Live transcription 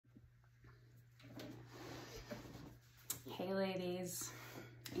Hey ladies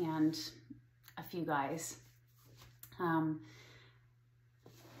and a few guys. I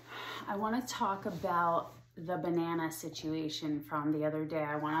want to talk about the banana situation from the other day.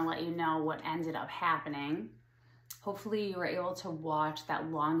 I want to let you know what ended up happening. Hopefully you were able to watch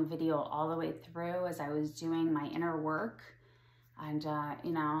that long video all the way through as I was doing my inner work. And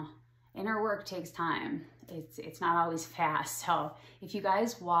you know, inner work takes time. It's not always fast. So if you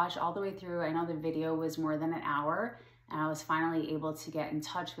guys watch all the way through, I know the video was more than an hour, and I was finally able to get in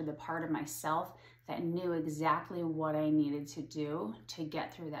touch with the part of myself that knew exactly what I needed to do to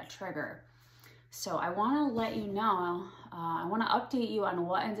get through that trigger. So I want to let you know, I want to update you on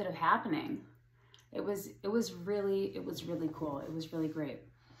what ended up happening. It was really cool. It was really great.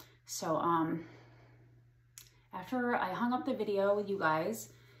 So after I hung up the video with you guys,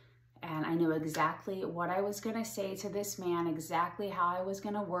 and I knew exactly what I was going to say to this man, exactly how I was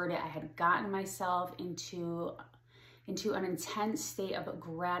going to word it. I had gotten myself into an intense state of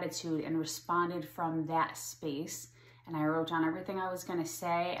gratitude and responded from that space. And I wrote down everything I was going to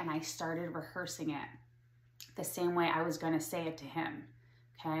say, and I started rehearsing it the same way I was going to say it to him.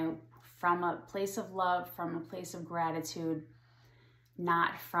 Okay? From a place of love, from a place of gratitude,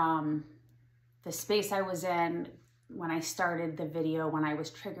 not from the space I was in when I started the video, when I was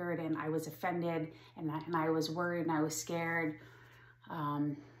triggered and I was offended and I was worried and I was scared.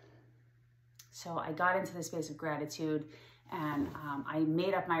 So I got into the space of gratitude, and I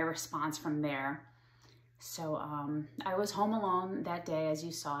made up my response from there. So I was home alone that day, as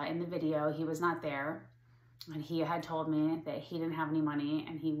you saw in the video. He was not there, and he had told me that he didn't have any money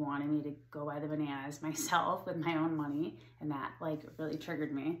and he wanted me to go buy the bananas myself with my own money, and that like really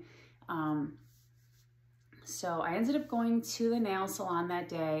triggered me. So I ended up going to the nail salon that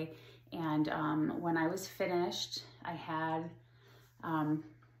day, and when I was finished, I had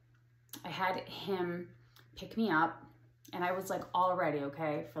him pick me up, and I was like all ready,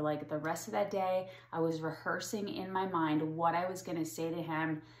 okay? For like the rest of that day, I was rehearsing in my mind what I was gonna say to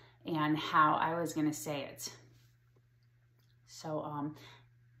him and how I was gonna say it. So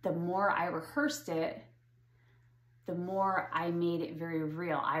the more I rehearsed it, the more I made it very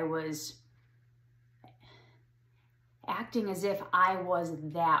real. I was acting as if I was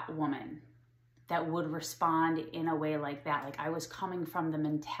that woman that would respond in a way like that. Like I was coming from the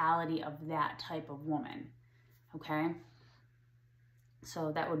mentality of that type of woman, okay?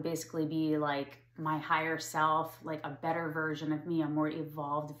 So that would basically be like my higher self, like a better version of me, a more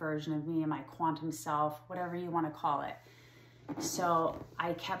evolved version of me, my quantum self, whatever you want to call it. So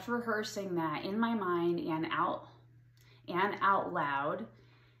I kept rehearsing that in my mind and out loud.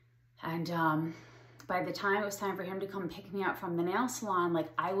 And by the time it was time for him to come pick me up from the nail salon, like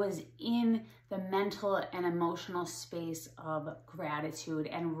I was in the mental and emotional space of gratitude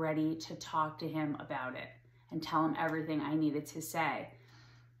and ready to talk to him about it and tell him everything I needed to say.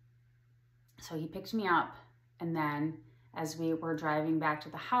 So he picked me up, and then as we were driving back to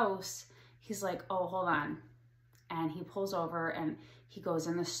the house, he's like, oh, hold on. And he pulls over and he goes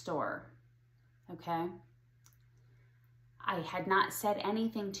in the store, okay? I had not said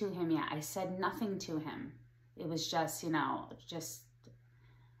anything to him yet. I said nothing to him. It was just, you know, just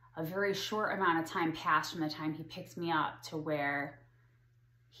a very short amount of time passed from the time he picked me up to where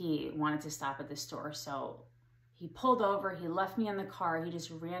he wanted to stop at the store. So he pulled over, he left me in the car, he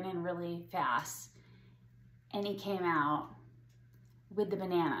just ran in really fast, and he came out with the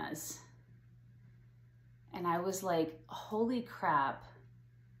bananas. And I was like, holy crap.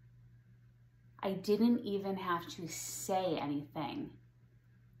 I didn't even have to say anything.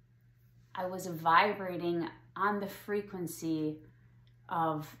 I was vibrating on the frequency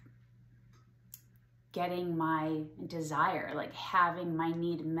of getting my desire, like having my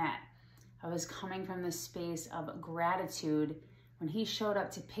need met. I was coming from the space of gratitude. When he showed up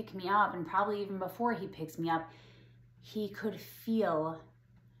to pick me up, and probably even before he picked me up, he could feel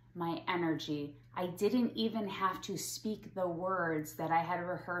my energy. I didn't even have to speak the words that I had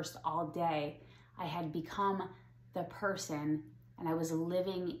rehearsed all day. I had become the person, and I was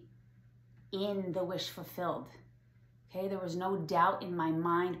living in the wish fulfilled. Okay, there was no doubt in my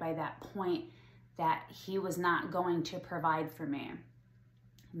mind by that point that he was not going to provide for me.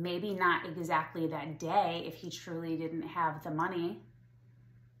 Maybe not exactly that day if he truly didn't have the money.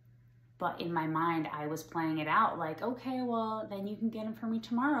 But in my mind, I was playing it out like, okay, well, then you can get him for me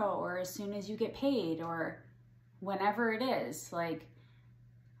tomorrow, or as soon as you get paid, or whenever it is. Like,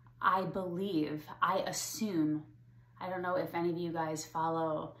 I believe, I assume, I don't know if any of you guys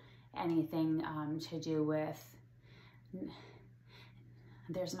follow anything to do with,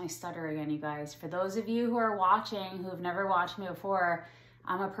 there's my stutter again, you guys. For those of you who are watching, who have never watched me before,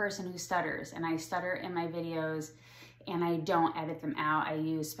 I'm a person who stutters, and I stutter in my videos and I don't edit them out. I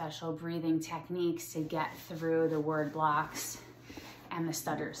use special breathing techniques to get through the word blocks and the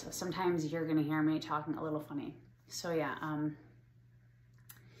stutters. So sometimes you're gonna hear me talking a little funny. So yeah, oh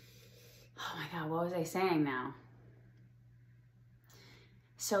my God, what was I saying now?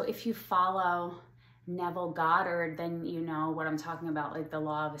 So if you follow Neville Goddard, then you know what I'm talking about, like the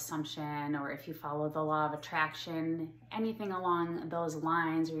law of assumption, or if you follow the law of attraction, anything along those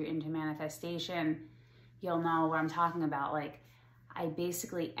lines, or you're into manifestation, you'll know what I'm talking about. Like, I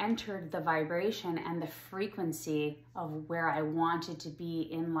basically entered the vibration and the frequency of where I wanted to be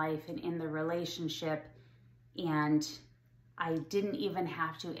in life and in the relationship, and I didn't even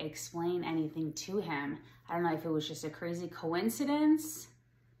have to explain anything to him. I don't know if it was just a crazy coincidence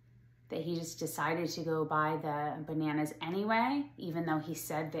that he just decided to go buy the bananas anyway, even though he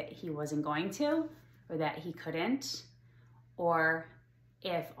said that he wasn't going to, or that he couldn't, or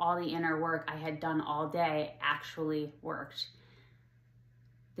if all the inner work I had done all day actually worked.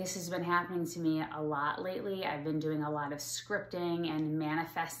 This has been happening to me a lot lately. I've been doing a lot of scripting and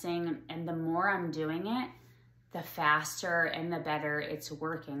manifesting, and the more I'm doing it, the faster and the better it's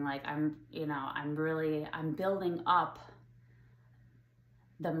working. Like I'm building up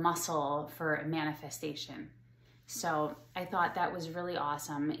the muscle for manifestation. So I thought that was really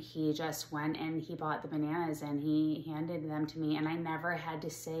awesome. He just went and he bought the bananas and he handed them to me, and I never had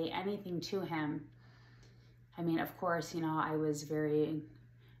to say anything to him. I mean, of course, you know, I was very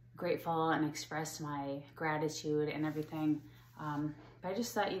grateful and expressed my gratitude and everything. But I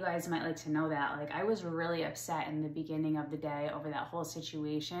just thought you guys might like to know that. Like, I was really upset in the beginning of the day over that whole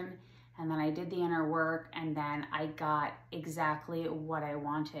situation. And then I did the inner work, and then I got exactly what I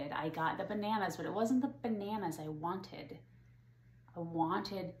wanted. I got the bananas, but it wasn't the bananas I wanted. I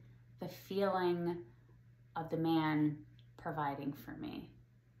wanted the feeling of the man providing for me.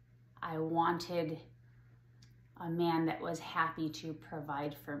 I wanted a man that was happy to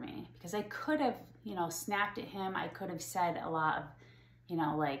provide for me, because I could have, you know, snapped at him. I could have said a lot of, you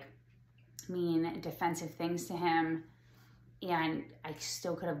know, like mean, defensive things to him, and I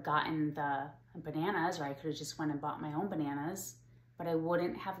still could have gotten the bananas, or I could have just went and bought my own bananas, but I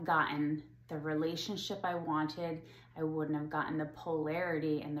wouldn't have gotten the relationship I wanted. I wouldn't have gotten the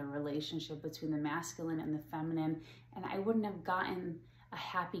polarity in the relationship between the masculine and the feminine, and I wouldn't have gotten a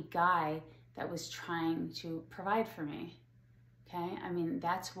happy guy that was trying to provide for me, okay? I mean,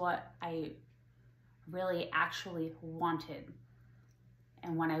 that's what I really actually wanted.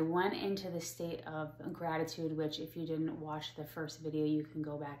 And when I went into the state of gratitude, which if you didn't watch the first video, you can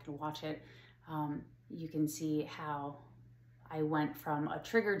go back and watch it. You can see how I went from a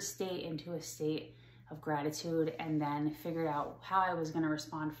triggered state into a state of gratitude, and then figured out how I was going to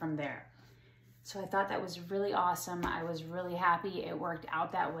respond from there. So I thought that was really awesome. I was really happy it worked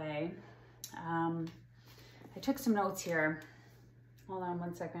out that way. I took some notes here. Hold on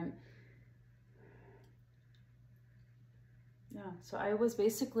one second. Yeah, so I was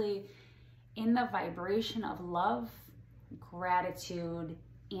basically in the vibration of love, gratitude,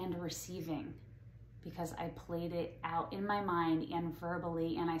 and receiving, because I played it out in my mind and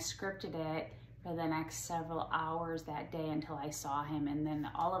verbally, and I scripted it for the next several hours that day until I saw him. And then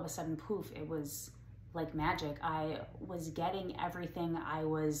all of a sudden, poof, it was like magic. I was getting everything I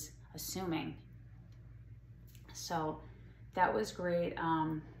was assuming. So that was great.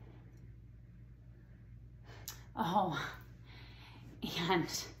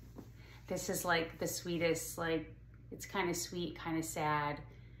 And this is like the sweetest, like, it's kind of sweet, kind of sad.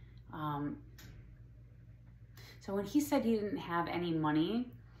 So when he said he didn't have any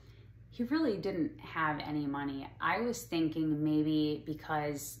money, he really didn't have any money. I was thinking maybe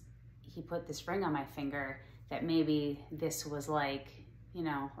because he put this ring on my finger, that maybe this was like, you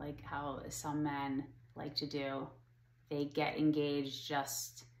know, like how some men like to do. They get engaged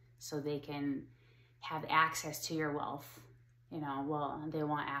just so they can have access to your wealth. You know, well, they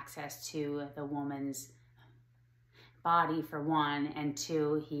want access to the woman's body for one, and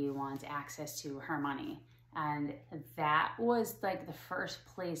two, he wants access to her money. And that was like the first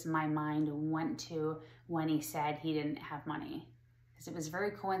place my mind went to when he said he didn't have money. Because it was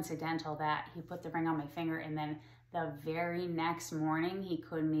very coincidental that he put the ring on my finger, and then the very next morning he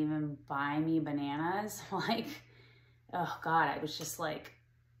couldn't even buy me bananas. Like, oh God, I was just like,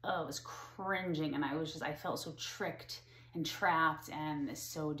 oh, I was cringing, and I felt so tricked and trapped and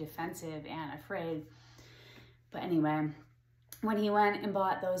so defensive and afraid. But anyway, when he went and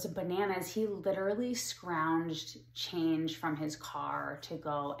bought those bananas, he literally scrounged change from his car to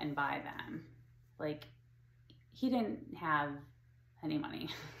go and buy them. Like, he didn't have any money.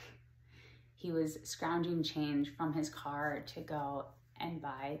 He was scrounging change from his car to go and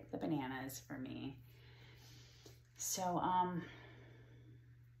buy the bananas for me. So,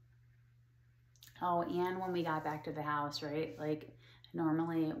 oh, and when we got back to the house, right? Like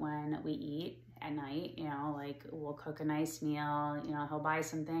normally when we eat at night, you know, like we'll cook a nice meal, you know, he'll buy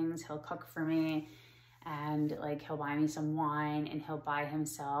some things, he'll cook for me, and like he'll buy me some wine and he'll buy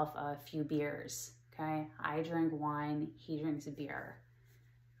himself a few beers. Okay. I drink wine, he drinks beer.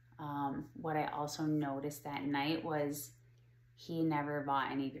 What I also noticed that night was he never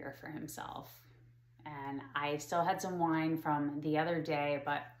bought any beer for himself. And I still had some wine from the other day,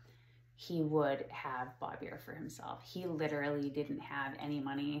 but he would have bought beer for himself. He literally didn't have any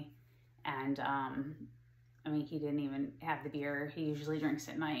money. And I mean, he didn't even have the beer. He usually drinks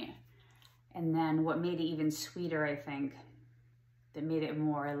at night. And then what made it even sweeter, I think, that made it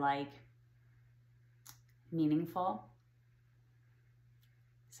more like meaningful,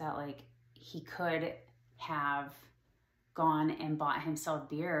 is that like he could have gone and bought himself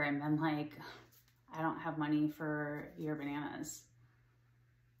beer and been like, I don't have money for your bananas.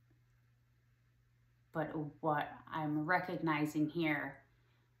 But what I'm recognizing here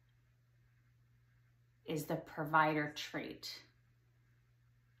is the provider trait,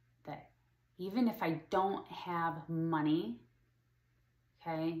 that even if I don't have money,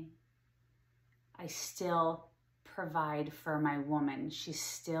 okay, I still provide for my woman. She's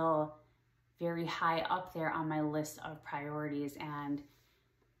still very high up there on my list of priorities. And,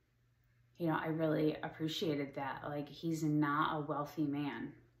 you know, I really appreciated that. Like, he's not a wealthy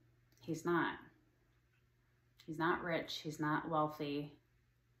man. He's not. He's not rich. He's not wealthy.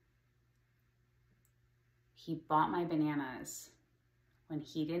 He bought my bananas when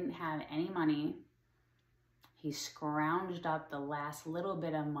he didn't have any money. He scrounged up the last little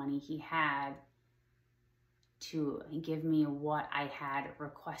bit of money he had to give me what I had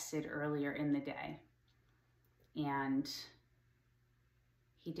requested earlier in the day. And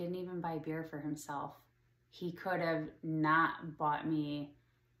he didn't even buy beer for himself. He could have not bought me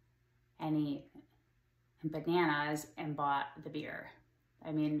any bananas and bought the beer.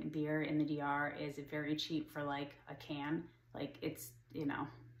 I mean, beer in the DR is very cheap for like a can. Like, it's, you know,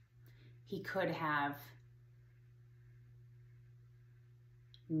 he could have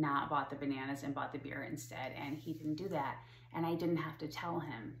not bought the bananas and bought the beer instead, and he didn't do that. And I didn't have to tell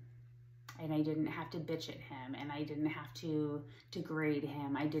him, and I didn't have to bitch at him, and I didn't have to degrade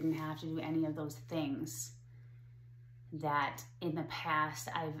him. I didn't have to do any of those things that in the past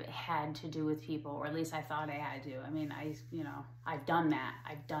I've had to do with people, or at least I thought I had to. I mean, I've done that.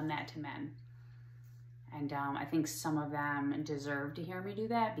 I've done that to men. And I think some of them deserve to hear me do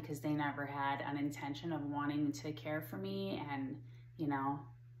that because they never had an intention of wanting to care for me and, you know,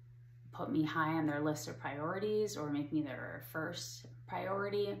 put me high on their list of priorities or make me their first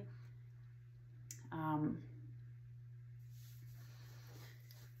priority.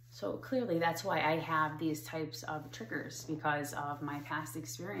 So clearly that's why I have these types of triggers, because of my past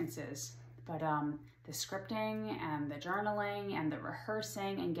experiences. But the scripting and the journaling and the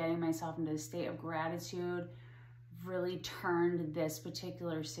rehearsing and getting myself into a state of gratitude really turned this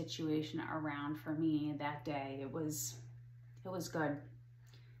particular situation around for me that day. It was good.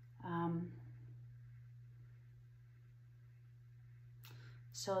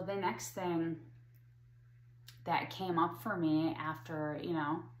 So the next thing that came up for me after, you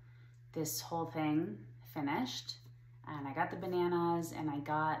know, this whole thing finished, and I got the bananas and I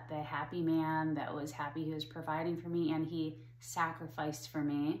got the happy man that was happy he was providing for me and he sacrificed for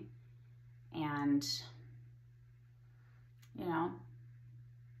me. And, you know,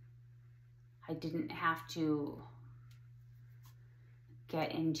 I didn't have to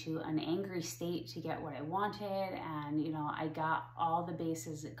get into an angry state to get what I wanted. And, you know, I got all the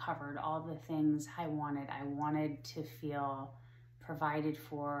bases covered, all the things I wanted. I wanted to feel provided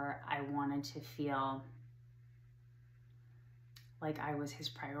for. I wanted to feel like I was his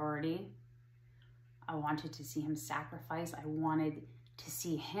priority. I wanted to see him sacrifice. I wanted to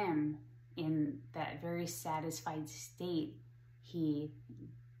see him in that very satisfied state he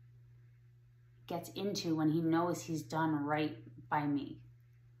gets into when he knows he's done right by me.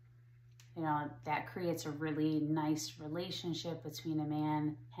 You know, that creates a really nice relationship between a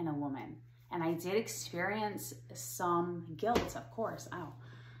man and a woman. And I did experience some guilt, of course.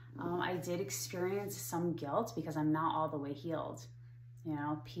 I did experience some guilt because I'm not all the way healed. You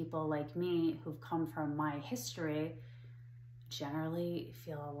know, people like me who've come from my history generally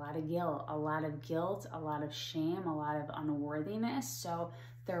feel a lot of guilt, a lot of shame, a lot of unworthiness. So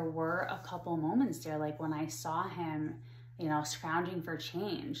there were a couple moments there, like when I saw him, you know, scrounging for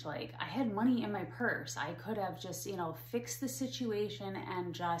change. Like, I had money in my purse. I could have just, you know, fixed the situation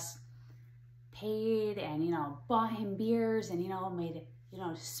and just paid and, you know, bought him beers and, you know, made it, you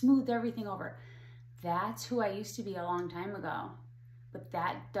know, smoothed everything over. That's who I used to be a long time ago. But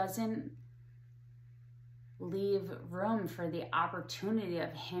that doesn't leave room for the opportunity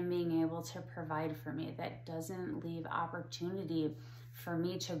of him being able to provide for me. That doesn't leave opportunity for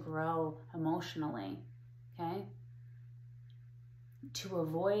me to grow emotionally, okay? To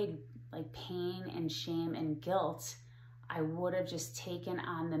avoid like pain and shame and guilt, I would have just taken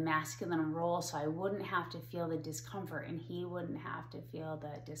on the masculine role so I wouldn't have to feel the discomfort and he wouldn't have to feel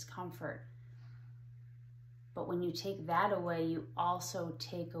the discomfort. But when you take that away, you also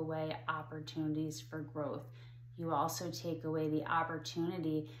take away opportunities for growth. You also take away the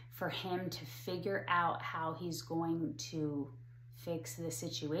opportunity for him to figure out how he's going to fix the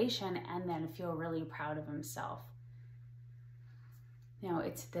situation and then feel really proud of himself. You know,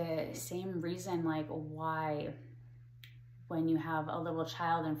 it's the same reason like why when you have a little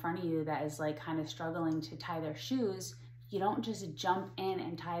child in front of you that is like kind of struggling to tie their shoes, you don't just jump in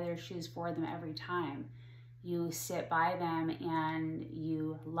and tie their shoes for them every time. You sit by them and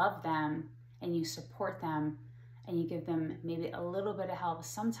you love them and you support them and you give them maybe a little bit of help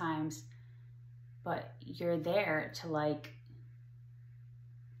sometimes, but you're there to like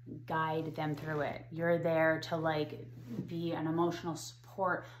guide them through it. You're there to like be an emotional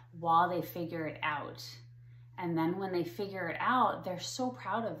support while they figure it out. And then when they figure it out, they're so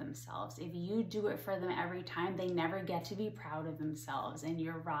proud of themselves. If you do it for them every time, they never get to be proud of themselves and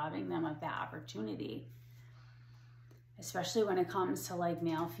you're robbing them of that opportunity. Especially when it comes to like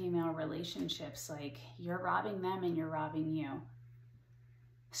male-female relationships, like you're robbing them and you're robbing you.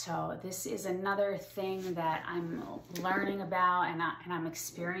 So this is another thing that I'm learning about and I'm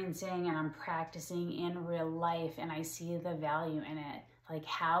experiencing and I'm practicing in real life, and I see the value in it, like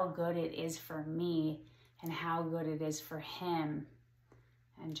how good it is for me and how good it is for him.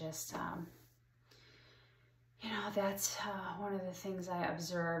 And just, you know, that's one of the things I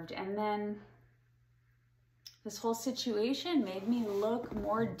observed. And then this whole situation made me look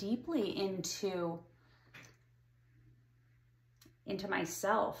more deeply into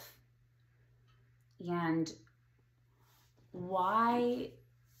myself. And why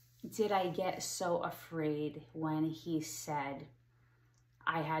did I get so afraid when he said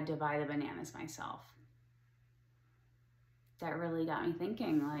I had to buy the bananas myself? That really got me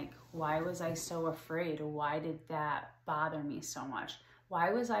thinking, like, why was I so afraid? Why did that bother me so much? Why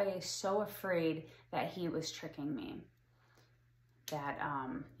was I so afraid that he was tricking me? That,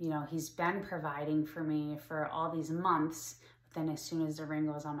 you know, he's been providing for me for all these months, but then as soon as the ring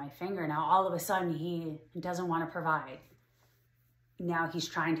goes on my finger, now all of a sudden he doesn't want to provide. Now he's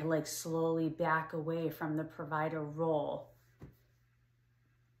trying to like slowly back away from the provider role.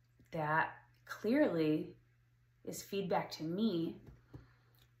 That clearly is feedback to me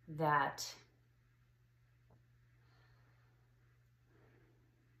that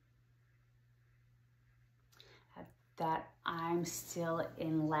I'm still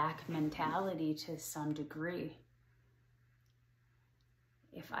in lack mentality to some degree.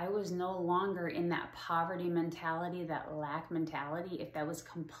 If I was no longer in that poverty mentality, that lack mentality, if that was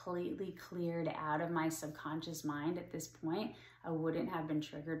completely cleared out of my subconscious mind at this point, I wouldn't have been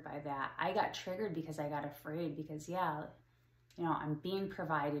triggered by that. I got triggered because I got afraid because, yeah, you know, I'm being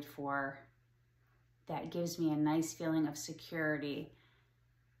provided for. That gives me a nice feeling of security.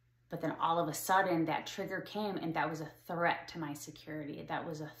 But then all of a sudden that trigger came and that was a threat to my security. That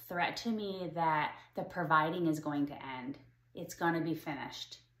was a threat to me that the providing is going to end. It's going to be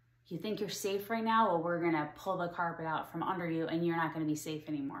finished. You think you're safe right now? Well, we're going to pull the carpet out from under you and you're not going to be safe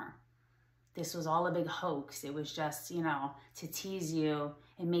anymore. This was all a big hoax. It was just, you know, to tease you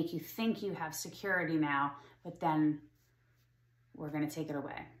and make you think you have security now, but then we're going to take it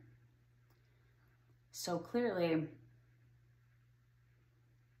away. So clearly,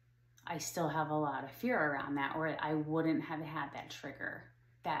 I still have a lot of fear around that, or I wouldn't have had that trigger.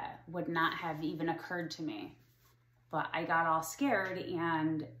 That would not have even occurred to me. But I got all scared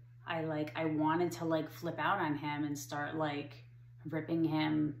and I wanted to like flip out on him and start like ripping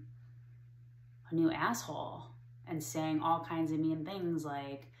him a new asshole and saying all kinds of mean things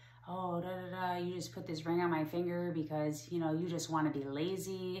like, oh, you just put this ring on my finger because, you know, you just want to be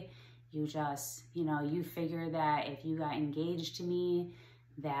lazy. You just, you know, you figure that if you got engaged to me,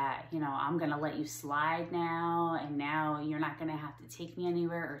 that, you know, I'm going to let you slide now, and now you're not going to have to take me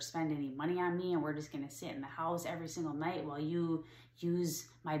anywhere or spend any money on me, and we're just going to sit in the house every single night while you use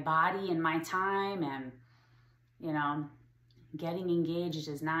my body and my time. And, you know, getting engaged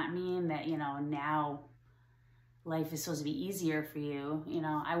does not mean that, you know, now life is supposed to be easier for you. You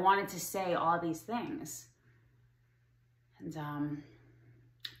know, I wanted to say all these things. And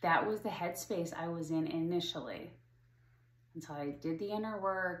that was the headspace I was in initially, until I did the inner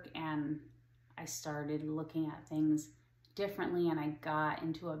work and I started looking at things differently, and I got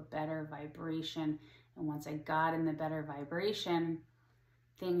into a better vibration. And once I got in the better vibration,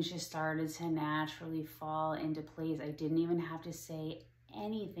 things just started to naturally fall into place. I didn't even have to say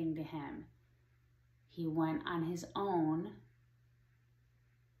anything to him. He went on his own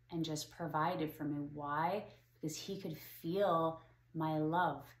and just provided for me. Why? Because he could feel my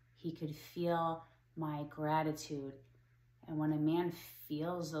love. He could feel my gratitude. And when a man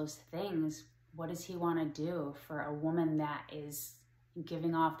feels those things, what does he want to do for a woman that is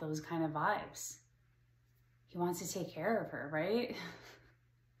giving off those kind of vibes? He wants to take care of her, right?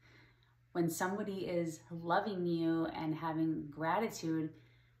 When somebody is loving you and having gratitude,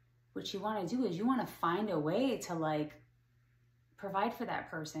 what you want to do is you want to find a way to like provide for that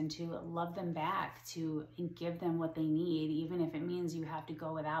person, to love them back, to give them what they need, even if it means you have to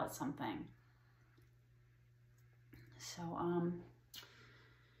go without something. So,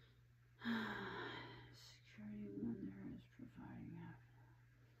 security lender is providing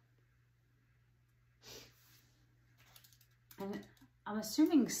that. And I'm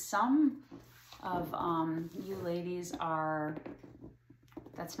assuming some of you ladies are,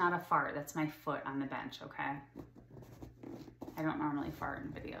 that's not a fart, that's my foot on the bench, okay? I don't normally fart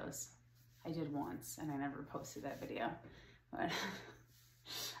in videos. I did once and I never posted that video. But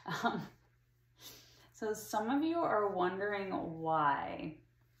so some of you are wondering why.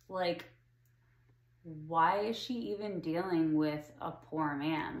 Like, why is she even dealing with a poor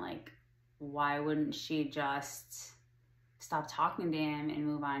man? Like, why wouldn't she just stop talking to him and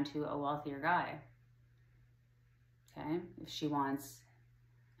move on to a wealthier guy? Okay, if she wants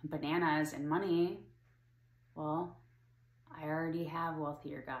bananas and money, well, I already have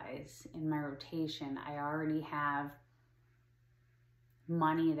wealthier guys in my rotation. I already have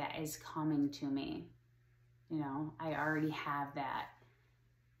money that is coming to me. You know, I already have that.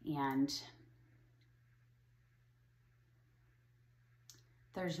 And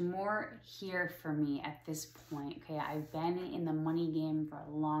there's more here for me at this point. Okay, I've been in the money game for a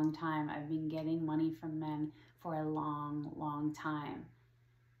long time. I've been getting money from men for a long, long time.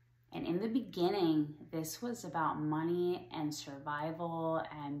 And in the beginning, this was about money and survival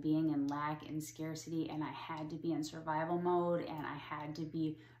and being in lack and scarcity. And I had to be in survival mode, and I had to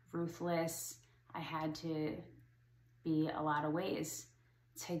be ruthless. I had to be a lot of ways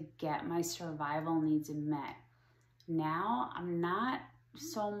to get my survival needs met. Now, I'm not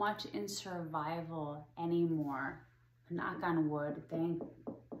so much in survival anymore. Knock on wood. Thank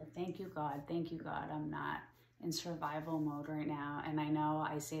you, God. Thank you, God. I'm not in survival mode right now. And I know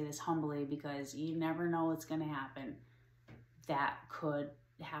I say this humbly because you never know what's going to happen. That could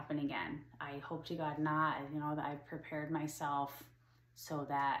happen again. I hope to God not. You know, that I've prepared myself so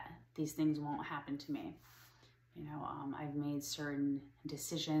that these things won't happen to me. You know, I've made certain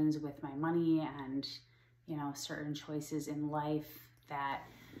decisions with my money and, you know, certain choices in life that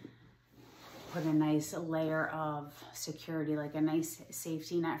put a nice layer of security, like a nice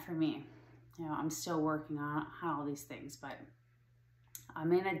safety net for me. You know, I'm still working on all these things, but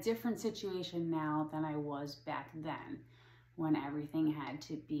I'm in a different situation now than I was back then when everything had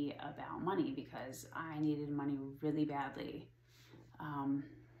to be about money because I needed money really badly.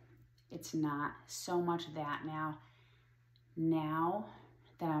 It's not so much that now. Now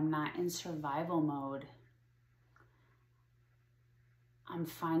that I'm not in survival mode, I'm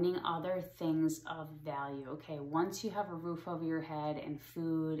finding other things of value. Okay, once you have a roof over your head and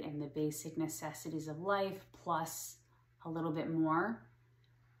food and the basic necessities of life, plus a little bit more,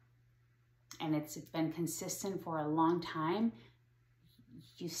 and it's been consistent for a long time,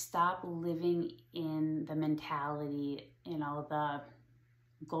 you stop living in the mentality, you know, the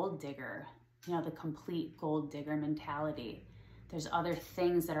gold digger, you know, the complete gold digger mentality. There's other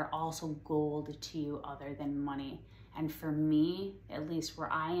things that are also gold to you other than money. And for me, at least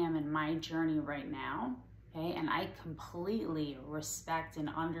where I am in my journey right now, okay, and I completely respect and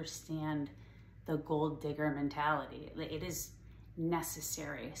understand the gold digger mentality. It is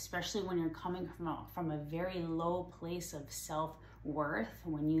necessary, especially when you're coming from a very low place of self-worth,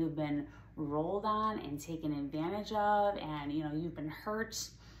 when you've been rolled on and taken advantage of, and you know, you've been hurt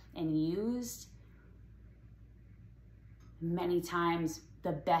and used. Many times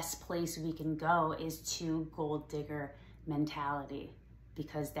the best place we can go is to gold digger mentality,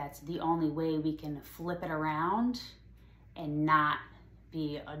 because that's the only way we can flip it around and not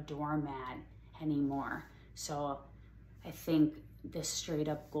be a doormat anymore. So I think this straight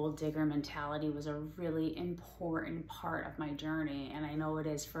up gold digger mentality was a really important part of my journey, and I know it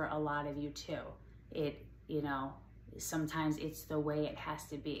is for a lot of you too. It, you know, sometimes it's the way it has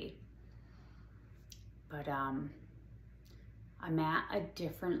to be. But I'm at a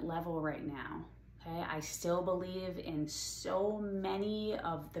different level right now. Okay, I still believe in so many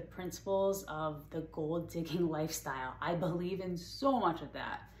of the principles of the gold digging lifestyle. I believe in so much of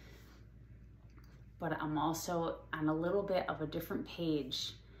that. But I'm also on a little bit of a different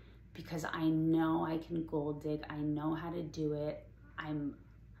page because I know I can gold dig. I know how to do it. I'm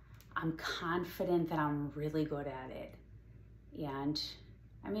confident that I'm really good at it. And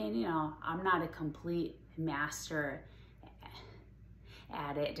I mean, you know, I'm not a complete master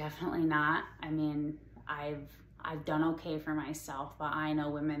at it, definitely not. I mean, I've done okay for myself, but I know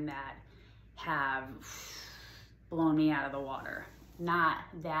women that have blown me out of the water. Not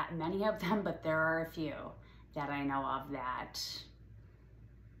that many of them, but there are a few that I know of that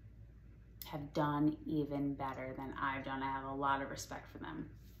have done even better than I've done. I have a lot of respect for them.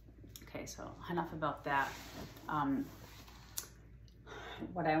 Okay, so enough about that.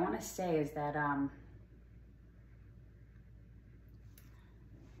 What I want to say is that I'm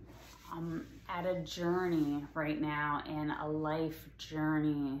at a journey right now, in a life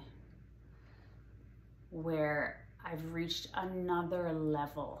journey where I've reached another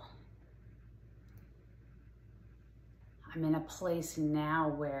level. I'm in a place now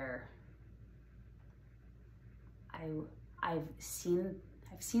where I've seen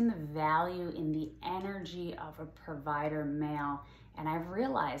the value in the energy of a provider male, and I've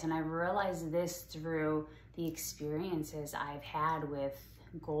realized this through the experiences I've had with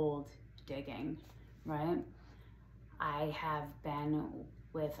gold digging, right? I have been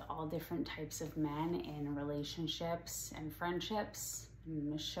with all different types of men in relationships and friendships,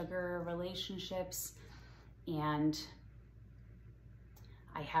 and sugar relationships, and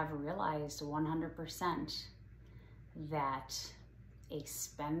I have realized 100% that a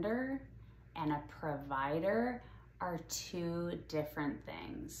spender and a provider are two different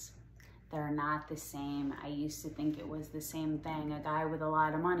things. They're not the same. I used to think it was the same thing. A guy with a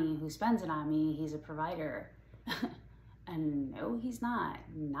lot of money who spends it on me, he's a provider. And no, he's not.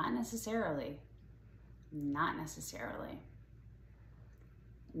 Not necessarily. Not necessarily.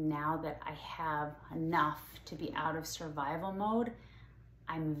 Now that I have enough to be out of survival mode,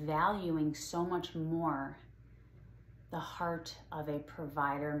 I'm valuing so much more the heart of a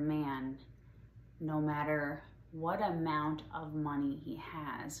provider man, no matter what amount of money he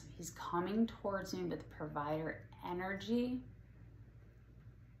has. He's coming towards me with provider energy,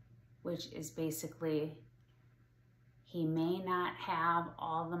 which is basically, he may not have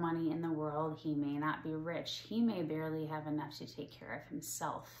all the money in the world. He may not be rich. He may barely have enough to take care of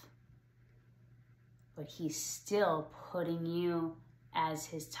himself. But he's still putting you as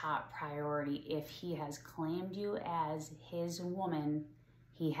his top priority. If he has claimed you as his woman,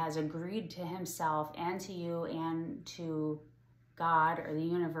 he has agreed to himself and to you and to God or the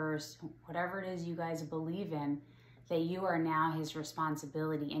universe, whatever it is you guys believe in, that you are now his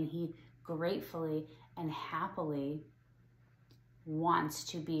responsibility, and he gratefully and happily wants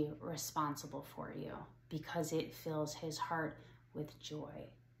to be responsible for you because it fills his heart with joy.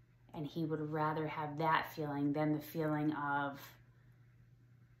 And he would rather have that feeling than the feeling of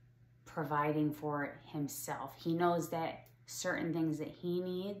providing for himself. He knows that certain things that he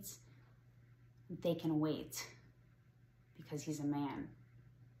needs, they can wait because he's a man.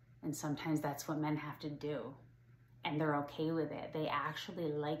 And sometimes that's what men have to do. And they're okay with it. They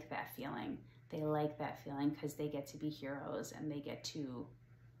actually like that feeling. They like that feeling because they get to be heroes and they get to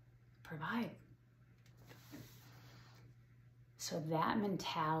provide. So that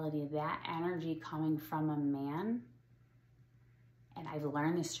mentality, that energy coming from a man, and I've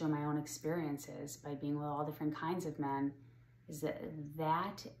learned this through my own experiences by being with all different kinds of men, is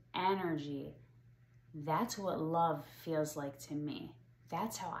that energy, that's what love feels like to me.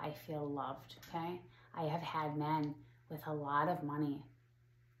 That's how I feel loved, okay? I have had men with a lot of money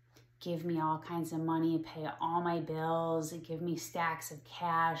give me all kinds of money, pay all my bills, give me stacks of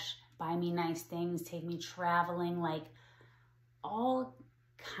cash, buy me nice things, take me traveling, like all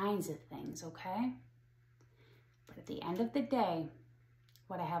kinds of things, okay? But at the end of the day,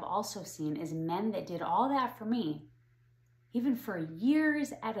 what I have also seen is men that did all that for me, even for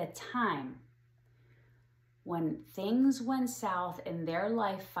years at a time, when things went south in their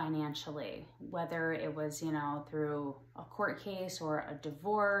life financially, whether it was, you know, through a court case or a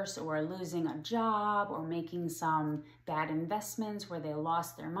divorce or losing a job or making some bad investments where they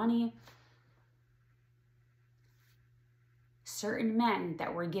lost their money, certain men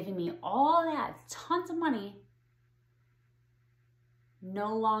that were giving me all that, tons of money,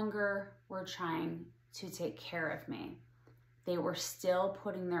 no longer were trying to take care of me. They were still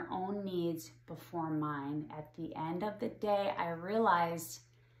putting their own needs before mine. At the end of the day, I realized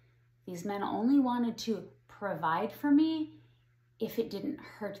these men only wanted to provide for me if it didn't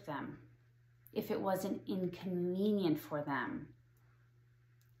hurt them, if it wasn't inconvenient for them.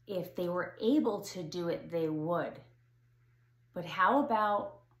 If they were able to do it, they would. But how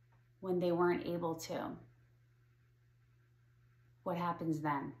about when they weren't able to? What happens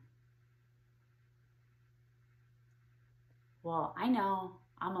then? Well, I know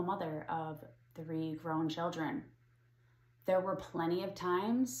I'm a mother of 3 grown children. There were plenty of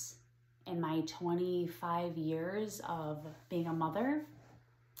times in my 25 years of being a mother,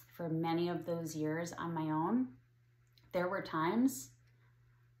 for many of those years on my own, there were times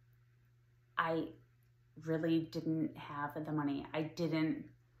I really didn't have the money. I didn't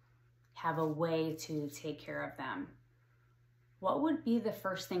have a way to take care of them. What would be the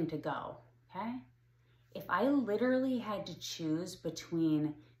first thing to go, okay? If I literally had to choose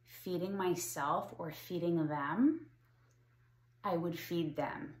between feeding myself or feeding them, I would feed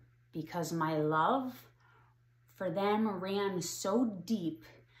them, because my love for them ran so deep.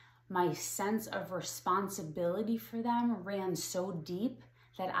 My sense of responsibility for them ran so deep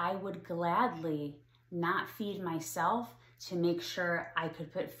that I would gladly not feed myself to make sure I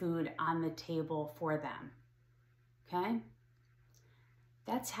could put food on the table for them, okay?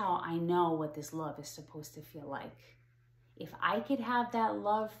 That's how I know what this love is supposed to feel like. If I could have that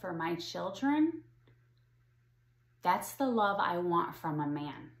love for my children, that's the love I want from a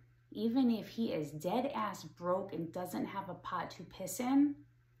man. Even if he is dead ass broke and doesn't have a pot to piss in,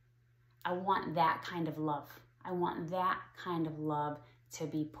 I want that kind of love. I want that kind of love to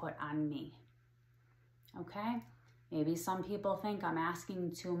be put on me. Okay? Maybe some people think I'm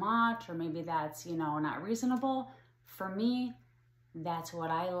asking too much, or maybe that's, not reasonable. For me, that's what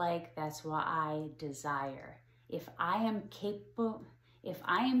I like. That's what I desire. If I am capable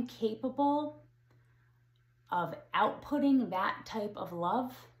of outputting that type of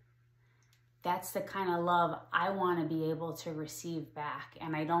love, that's the kind of love I want to be able to receive back.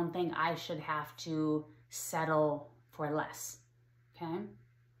 And I don't think I should have to settle for less, okay?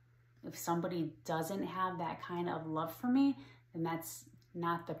 If somebody doesn't have that kind of love for me, then that's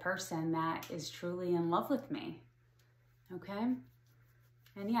not the person that is truly in love with me, okay?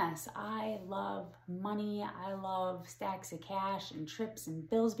 And yes, I love money. I love stacks of cash and trips and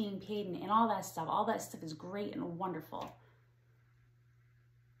bills being paid and all that stuff. All that stuff is great and wonderful.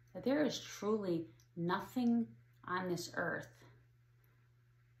 But there is truly nothing on this earth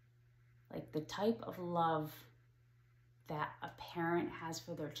like the type of love that a parent has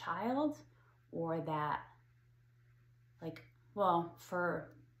for their child, or that, for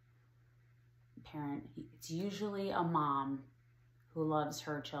a parent, it's usually a mom who loves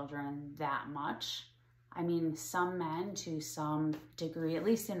her children that much. I mean, some men to some degree, at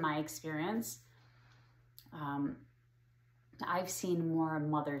least in my experience, I've seen more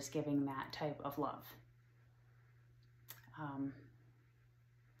mothers giving that type of love.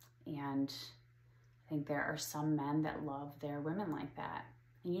 And I think there are some men that love their women like that.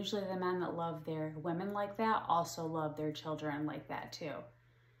 And usually the men that love their women like that also love their children like that too.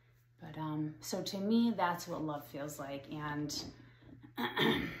 But so to me, that's what love feels like. And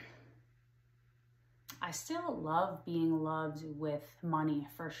I still love being loved with money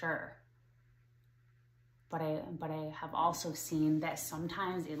for sure. But I have also seen that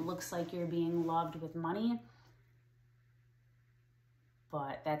sometimes it looks like you're being loved with money,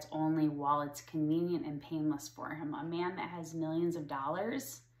 but that's only while it's convenient and painless for him. A man that has millions of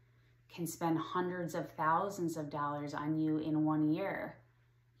dollars can spend hundreds of thousands of dollars on you in 1 year.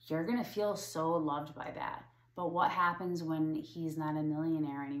 You're gonna feel so loved by that. But what happens when he's not a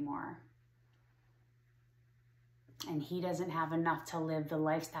millionaire anymore? And he doesn't have enough to live the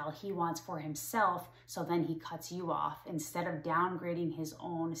lifestyle he wants for himself, so then he cuts you off. Instead of downgrading his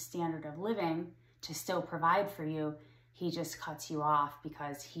own standard of living to still provide for you, he just cuts you off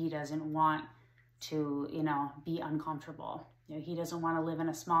because he doesn't want to, be uncomfortable. He doesn't want to live in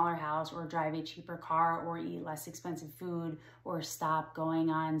a smaller house or drive a cheaper car or eat less expensive food or stop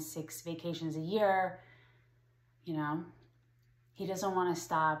going on 6 vacations a year. He doesn't want to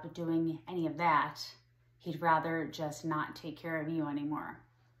stop doing any of that. He'd rather just not take care of you anymore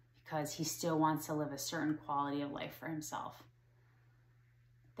because he still wants to live a certain quality of life for himself.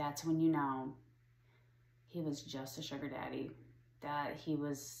 That's when you know he was just a sugar daddy, that he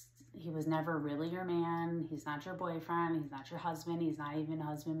was never really your man. He's not your boyfriend. He's not your husband. He's not even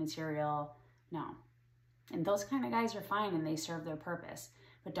husband material. No. And those kind of guys are fine and they serve their purpose,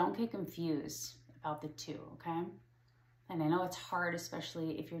 but don't get confused about the two, okay? And I know it's hard,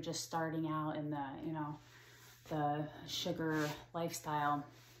 especially if you're just starting out in the sugar lifestyle,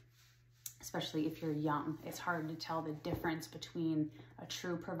 especially if you're young. It's hard to tell the difference between a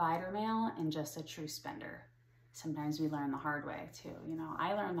true provider male and just a true spender. sometimes we learn the hard way too. You know,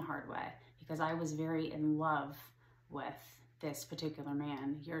 I learned the hard way because I was very in love with this particular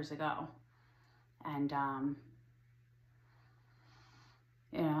man years ago. And,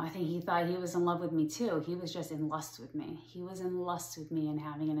 you know, I think he thought he was in love with me too. He was just in lust with me. He was in lust with me and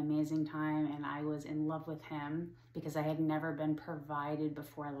having an amazing time. And I was in love with him because I had never been provided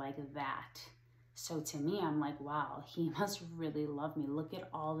before like that. So to me, I'm like, wow, he must really love me. Look at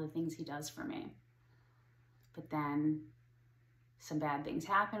all the things he does for me. But then some bad things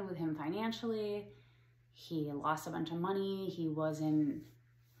happened with him financially. He lost a bunch of money. He wasn't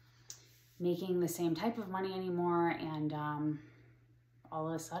making the same type of money anymore. And all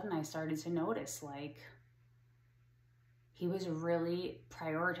of a sudden I started to notice like he was really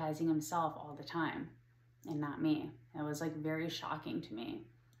prioritizing himself all the time and not me. It was like very shocking to me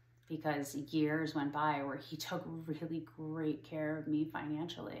because years went by where he took really great care of me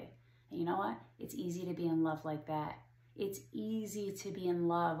financially. And you know what? It's easy to be in love like that. It's easy to be in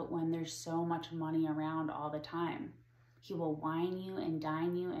love when there's so much money around all the time. He will wine you and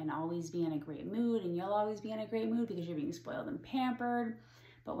dine you and always be in a great mood, and you'll always be in a great mood because you're being spoiled and pampered.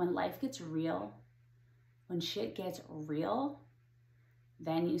 But when life gets real, when shit gets real,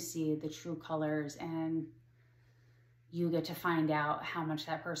 then you see the true colors and you get to find out how much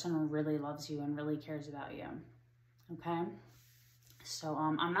that person really loves you and really cares about you, okay? So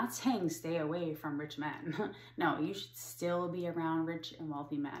I'm not saying stay away from rich men. No, you should still be around rich and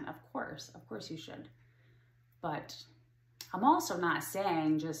wealthy men. Of course you should. But I'm also not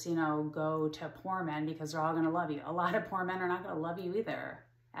saying just, you know, go to poor men because they're all going to love you. A lot of poor men are not going to love you either.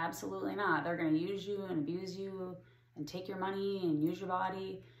 Absolutely not. They're going to use you and abuse you and take your money and use your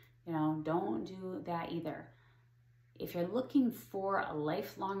body. You know, don't do that either. If you're looking for a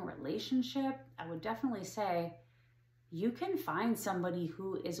lifelong relationship, I would definitely say you can find somebody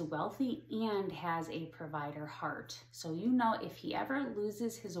who is wealthy and has a provider heart. So you know if he ever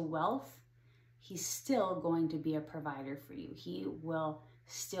loses his wealth, he's still going to be a provider for you. He will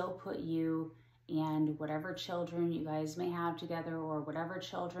still put you and whatever children you guys may have together or whatever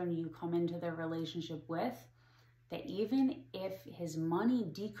children you come into their relationship with, that even if his money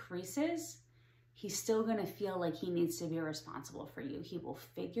decreases, he's still going to feel like he needs to be responsible for you. He will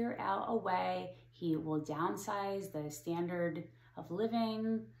figure out a way. He will downsize the standard of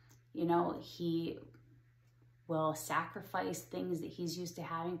living. You know, he will sacrifice things that he's used to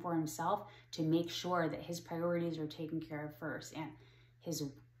having for himself to make sure that his priorities are taken care of first. And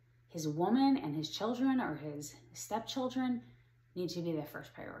his woman and his children or his stepchildren need to be the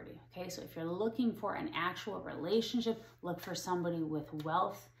first priority, okay? So if you're looking for an actual relationship, look for somebody with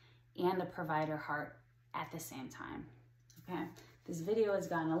wealth and a provider heart at the same time, okay? This video has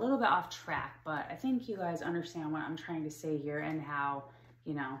gotten a little bit off track, but I think you guys understand what I'm trying to say here and how,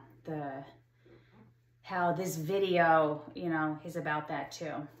 you know, how this video, you know, is about that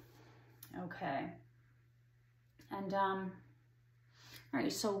too. Okay. And, all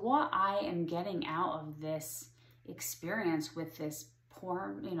right, so what I am getting out of this experience with this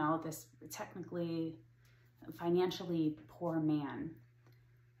poor, you know, this technically financially poor man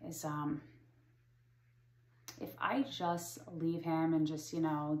is, if I just leave him and just, you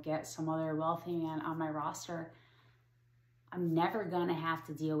know, get some other wealthy man on my roster, I'm never gonna have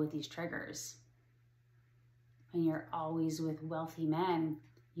to deal with these triggers. When you're always with wealthy men,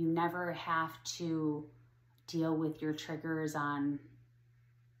 you never have to deal with your triggers on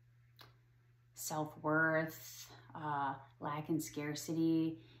self-worth, lack and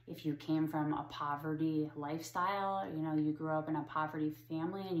scarcity. If you came from a poverty lifestyle, you know, you grew up in a poverty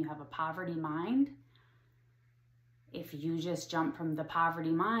family and you have a poverty mind, if you just jump from the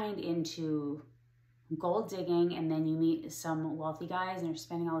poverty mind into gold digging and then you meet some wealthy guys and they're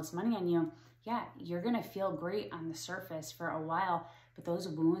spending all this money on you, yeah, you're gonna feel great on the surface for a while, but those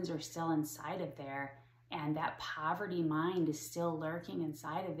wounds are still inside of there. And that poverty mind is still lurking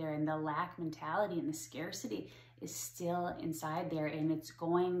inside of there, and the lack mentality and the scarcity is still inside there, and it's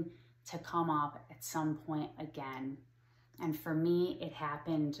going to come up at some point again. And for me, it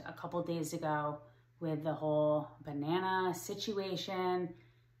happened a couple days ago with the whole banana situation.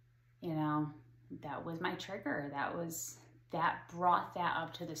 You know, that was my trigger. That brought that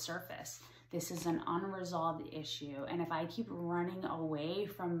up to the surface. This is an unresolved issue. And if I keep running away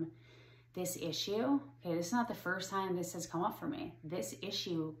from this issue, okay, this is not the first time this has come up for me. This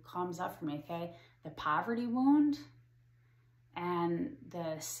issue comes up for me, okay? The poverty wound and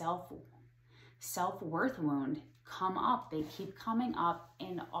the self-worth wound come up. They keep coming up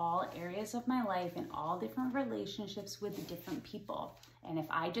in all areas of my life, in all different relationships with different people. And if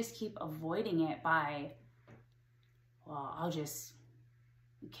I just keep avoiding it by, well, I'll just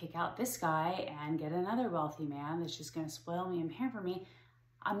kick out this guy and get another wealthy man that's just going to spoil me and pamper me,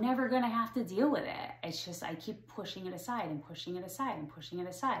 I'm never going to have to deal with it. It's just I keep pushing it aside and pushing it aside and pushing it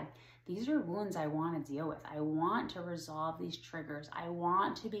aside. These are wounds I want to deal with. I want to resolve these triggers. I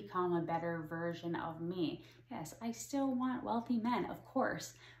want to become a better version of me. Yes, I still want wealthy men, of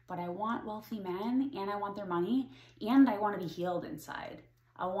course, but I want wealthy men and I want their money and I want to be healed inside.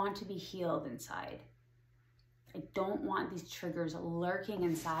 I want to be healed inside. I don't want these triggers lurking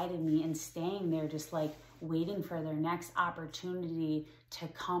inside of me and staying there just like waiting for their next opportunity to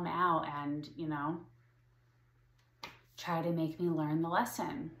come out and, you know, try to make me learn the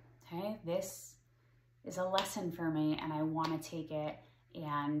lesson. Okay, this is a lesson for me and I want to take it.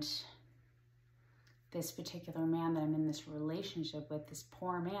 And this particular man that I'm in this relationship with, this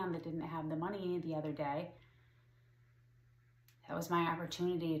poor man that didn't have the money the other day, that was my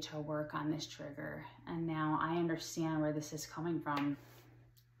opportunity to work on this trigger. And now I understand where this is coming from.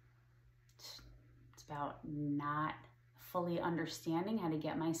 It's about not fully understanding how to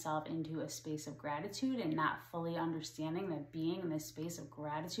get myself into a space of gratitude and not fully understanding that being in this space of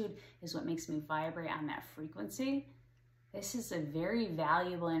gratitude is what makes me vibrate on that frequency. This is a very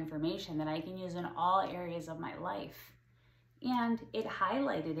valuable information that I can use in all areas of my life. And it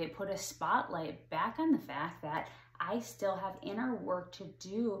highlighted, it put a spotlight back on the fact that I still have inner work to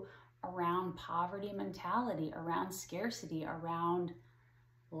do around poverty mentality, around scarcity, around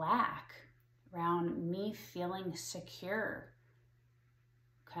lack, around me feeling secure.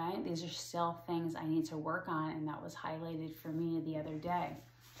 Okay, these are still things I need to work on, and that was highlighted for me the other day.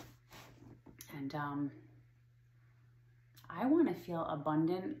 And I want to feel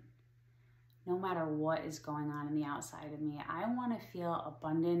abundant no matter what is going on in the outside of me. I want to feel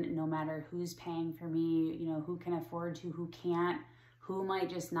abundant no matter who's paying for me, you know, who can afford to, who can't, who might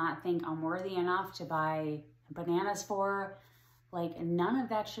just not think I'm worthy enough to buy bananas for. Like, none of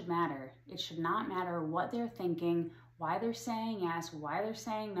that should matter. It should not matter what they're thinking, why they're saying yes, why they're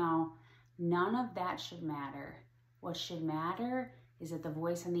saying no. None of that should matter. What should matter is that the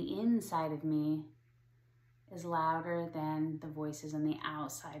voice on the inside of me is louder than the voices on the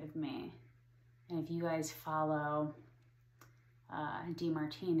outside of me. And if you guys follow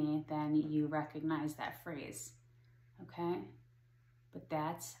DeMartini, then you recognize that phrase, okay? But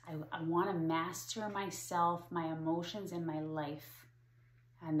that's, I want to master myself, my emotions, and my life.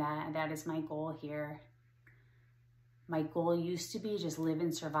 And that is my goal here. My goal used to be just live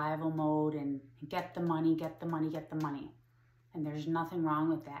in survival mode and get the money, get the money, get the money. And there's nothing wrong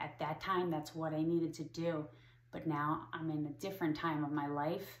with that. At that time, that's what I needed to do. But now I'm in a different time of my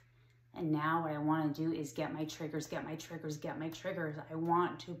life. And now what I want to do is get my triggers, get my triggers, get my triggers. I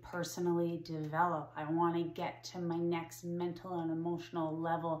want to personally develop. I want to get to my next mental and emotional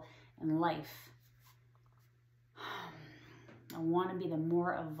level in life. I want to be the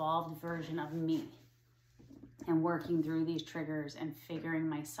more evolved version of me. And working through these triggers and figuring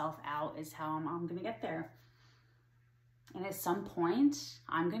myself out is how I'm going to get there. And at some point,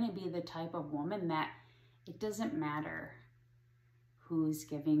 I'm going to be the type of woman that it doesn't matter who's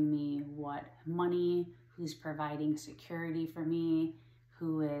giving me what money, who's providing security for me,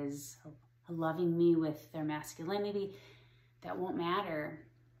 who is loving me with their masculinity. That won't matter,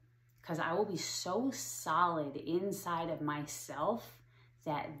 because I will be so solid inside of myself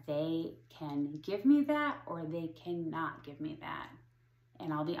that they can give me that or they cannot give me that.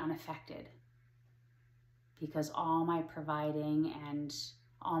 And I'll be unaffected, because all my providing and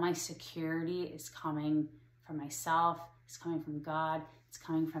all my security is coming from myself. It's coming from God. It's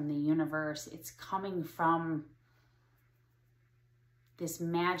coming from the universe. It's coming from this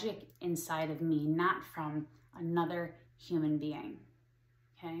magic inside of me, not from another human being,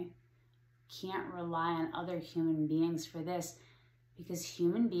 okay? Can't rely on other human beings for this, because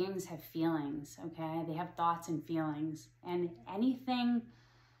human beings have feelings, okay? They have thoughts and feelings. And anything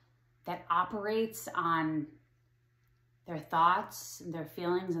that operates on their thoughts, their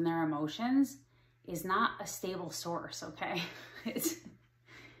feelings, and their emotions is not a stable source, okay?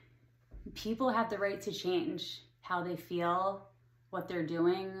 People have the right to change how they feel, what they're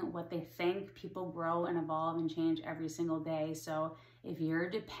doing, what they think. People grow and evolve and change every single day. So if you're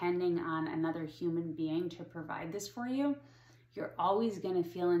depending on another human being to provide this for you, you're always going to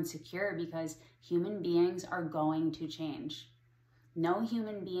feel insecure, because human beings are going to change. No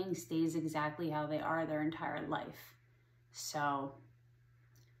human being stays exactly how they are their entire life. So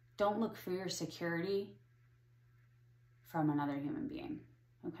don't look for your security from another human being,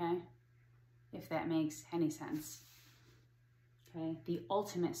 okay? If that makes any sense, okay? The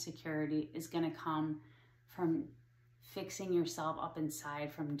ultimate security is going to come from fixing yourself up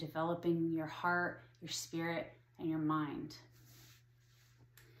inside, from developing your heart, your spirit, and your mind.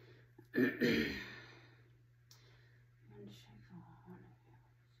 And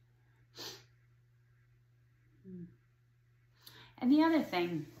the other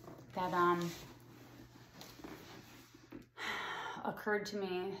thing that occurred to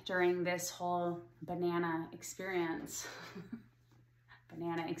me during this whole banana experience,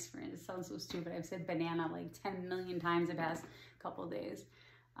 banana experience, it sounds so stupid. I've said banana like 10 million times the past couple of days.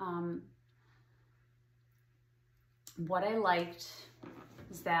 What I liked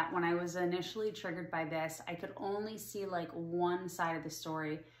is that when I was initially triggered by this, I could only see like one side of the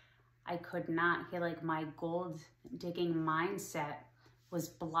story. I could not hear, like, my gold digging mindset was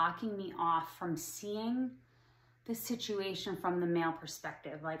blocking me off from seeing the situation from the male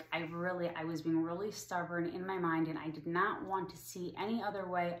perspective. Like I was being really stubborn in my mind, and I did not want to see any other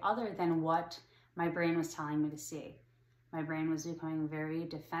way other than what my brain was telling me to see. My brain was becoming very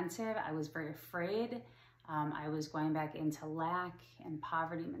defensive. I was very afraid. I was going back into lack and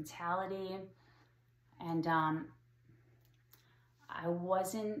poverty mentality. And I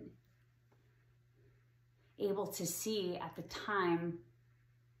wasn't able to see at the time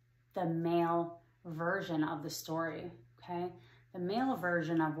the male version of the story, okay? The male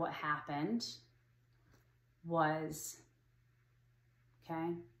version of what happened was,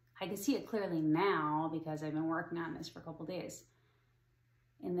 okay? I can see it clearly now because I've been working on this for a couple days.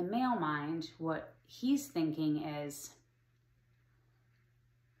 In the male mind, what he's thinking is,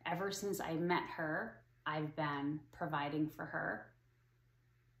 ever since I met her, I've been providing for her,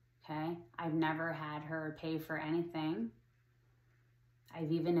 okay? I've never had her pay for anything.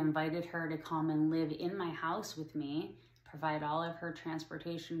 I've even invited her to come and live in my house with me, provide all of her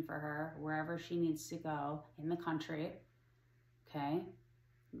transportation for her wherever she needs to go in the country, okay?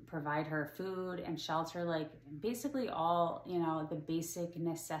 Provide her food and shelter, like basically all, you know, the basic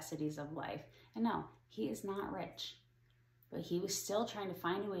necessities of life. And no, he is not rich, but he was still trying to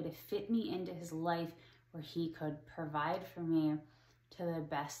find a way to fit me into his life where he could provide for me to the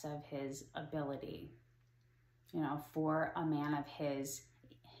best of his ability, you know, for a man of his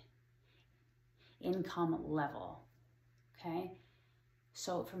income level, okay?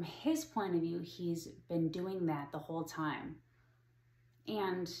 So from his point of view, he's been doing that the whole time.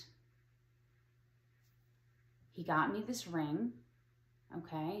 And he got me this ring,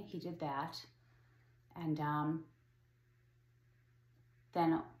 okay? He did that. And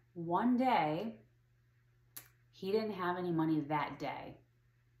then one day, he didn't have any money that day.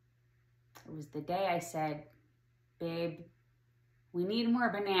 It was the day I said, babe, we need more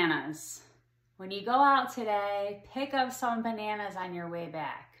bananas. When you go out today, pick up some bananas on your way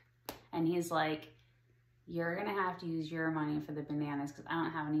back. And he's like, you're gonna have to use your money for the bananas because I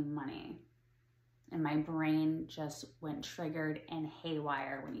don't have any money. And my brain just went triggered and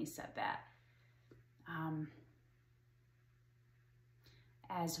haywire when he said that.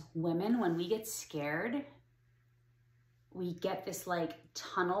 As women, when we get scared, we get this like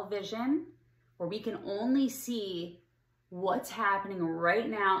tunnel vision where we can only see what's happening right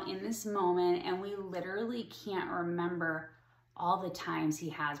now in this moment, and we literally can't remember all the times he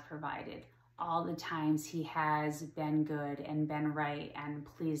has provided, all the times he has been good and been right and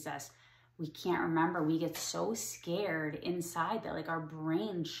pleased us. We can't remember. We get so scared inside that like our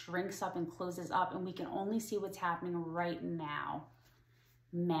brain shrinks up and closes up, and we can only see what's happening right now.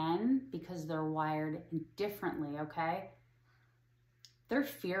 Men, because they're wired differently, okay? Their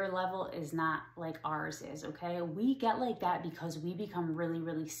fear level is not like ours is, okay? We get like that because we become really,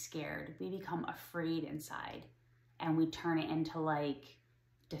 really scared. We become afraid inside, and we turn it into like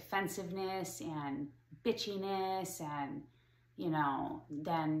defensiveness and bitchiness, and you know,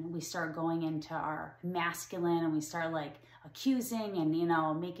 then we start going into our masculine, and we start like accusing and, you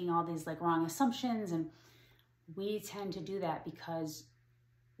know, making all these like wrong assumptions. And we tend to do that because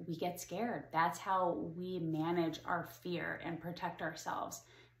we get scared. That's how we manage our fear and protect ourselves.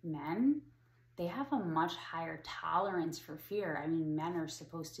 Men, they have a much higher tolerance for fear. I mean, men are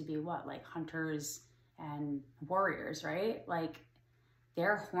supposed to be what? Like hunters and warriors, right? Like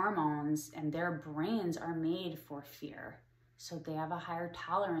their hormones and their brains are made for fear. So they have a higher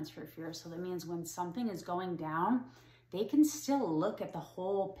tolerance for fear. So that means when something is going down, they can still look at the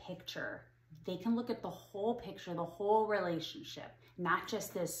whole picture. They can look at the whole picture, the whole relationship, not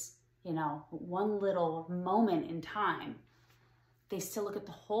just this, you know, one little moment in time. They still look at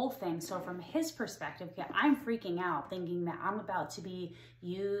the whole thing. So from his perspective, okay, I'm freaking out thinking that I'm about to be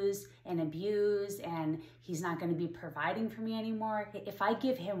used and abused and he's not going to be providing for me anymore. If I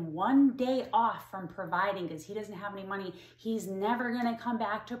give him one day off from providing because he doesn't have any money, he's never going to come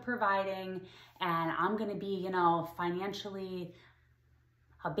back to providing, and I'm going to be, you know, financially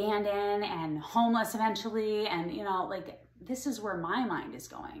abandoned and homeless eventually. And, you know, like this is where my mind is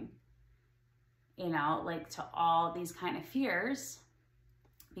going. you know, like to all these kind of fears,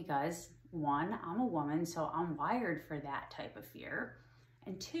 because one, I'm a woman, so I'm wired for that type of fear.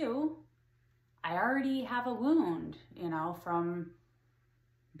 And two, I already have a wound, you know, from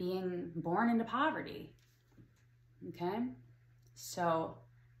being born into poverty. Okay? So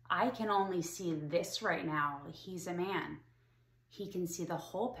I can only see this right now. He's a man. He can see the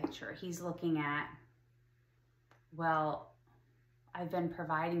whole picture. He's looking at, well, I've been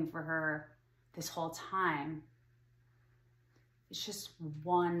providing for her this whole time. It's just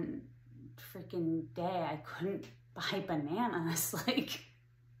one freaking day I couldn't buy bananas. Like,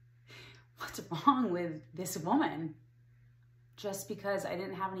 what's wrong with this woman? Just because I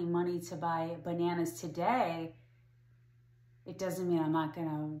didn't have any money to buy bananas today, it doesn't mean I'm not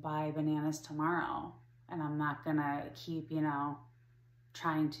gonna buy bananas tomorrow. And I'm not gonna keep, you know,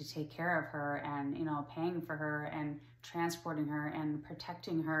 trying to take care of her and, you know, paying for her and transporting her and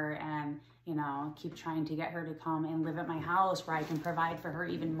protecting her and, you know, keep trying to get her to come and live at my house where I can provide for her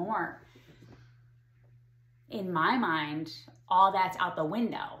even more. In my mind, all that's out the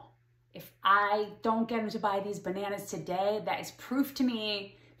window. If I don't get him to buy these bananas today, that is proof to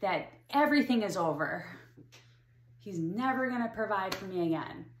me that everything is over. He's never gonna provide for me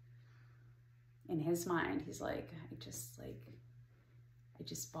again. In his mind, he's like, I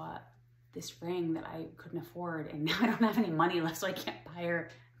just bought this ring that I couldn't afford, and now I don't have any money left, so I can't buy her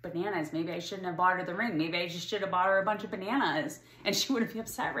bananas. Maybe I shouldn't have bought her the ring. Maybe I just should have bought her a bunch of bananas, and she wouldn't be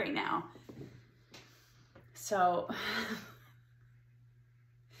upset right now. So,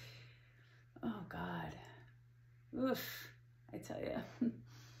 oh God, oof, I tell you.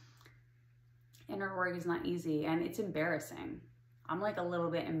 Inner work is not easy, and it's embarrassing. I'm like a little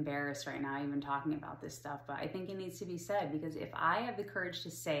bit embarrassed right now even talking about this stuff, but I think it needs to be said, because if I have the courage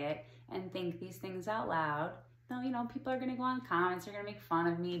to say it and think these things out loud, then, you know, people are going to go on comments, they're going to make fun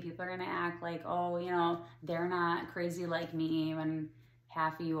of me, people are going to act like, oh, you know, they're not crazy like me, when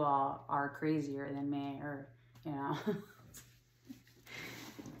half of you all are crazier than me, or, you know.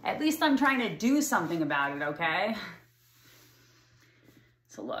 At least I'm trying to do something about it, okay?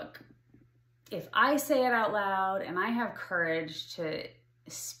 So look, if I say it out loud and I have courage to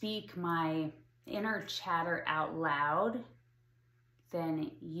speak my inner chatter out loud,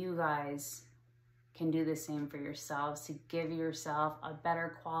 then you guys can do the same for yourselves to give yourself a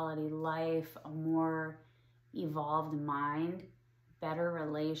better quality life, a more evolved mind, better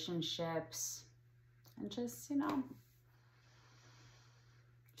relationships, and just, you know,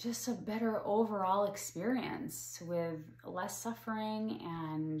 just a better overall experience with less suffering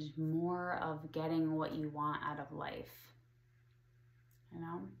and more of getting what you want out of life, you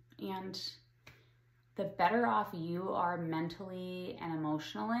know? And the better off you are mentally and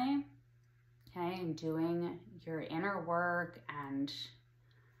emotionally, okay, and doing your inner work and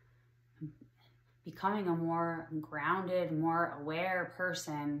becoming a more grounded, more aware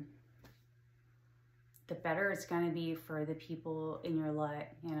person, the better it's going to be for the people in your life,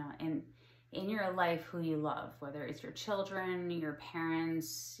 you know, in your life who you love, whether it's your children, your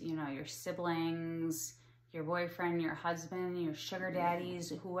parents, you know, your siblings, your boyfriend, your husband, your sugar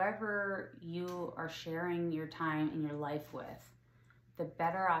daddies, whoever you are sharing your time in your life with. The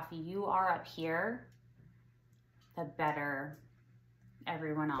better off you are up here, the better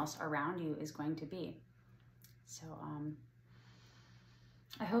everyone else around you is going to be. So,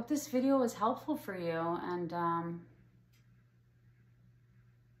 I hope this video was helpful for you, and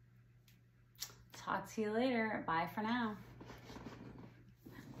talk to you later. Bye for now.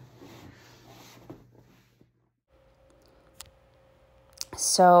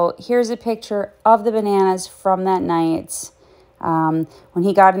 So here's a picture of the bananas from that night. When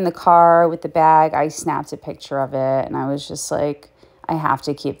he got in the car with the bag, I snapped a picture of it, and I was just like, I have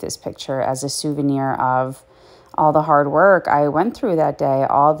to keep this picture as a souvenir of all the hard work I went through that day,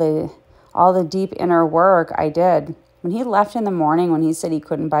 all the deep inner work I did. When he left in the morning, when he said he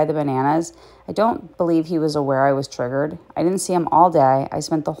couldn't buy the bananas, I don't believe he was aware I was triggered. I didn't see him all day. I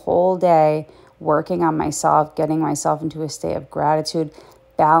spent the whole day working on myself, getting myself into a state of gratitude,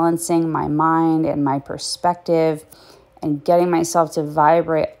 balancing my mind and my perspective, and getting myself to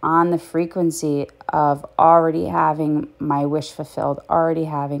vibrate on the frequency of already having my wish fulfilled, already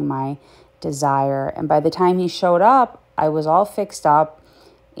having my desire. And by the time he showed up, I was all fixed up,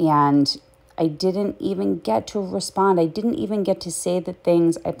 and I didn't even get to respond. I didn't even get to say the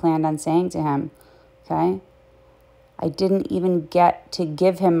things I planned on saying to him, okay? I didn't even get to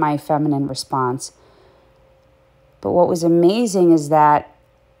give him my feminine response. But what was amazing is that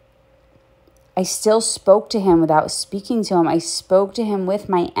I still spoke to him without speaking to him. I spoke to him with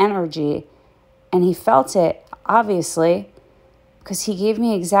my energy, and he felt it, obviously. because he gave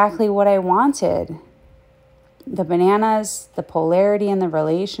me exactly what I wanted. The bananas, the polarity in the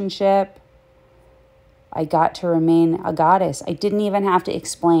relationship. I got to remain a goddess. I didn't even have to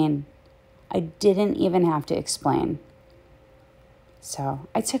explain. So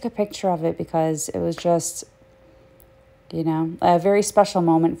I took a picture of it because it was just, a very special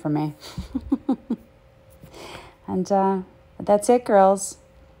moment for me. And that's it, girls.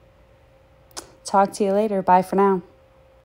 Talk to you later. Bye for now.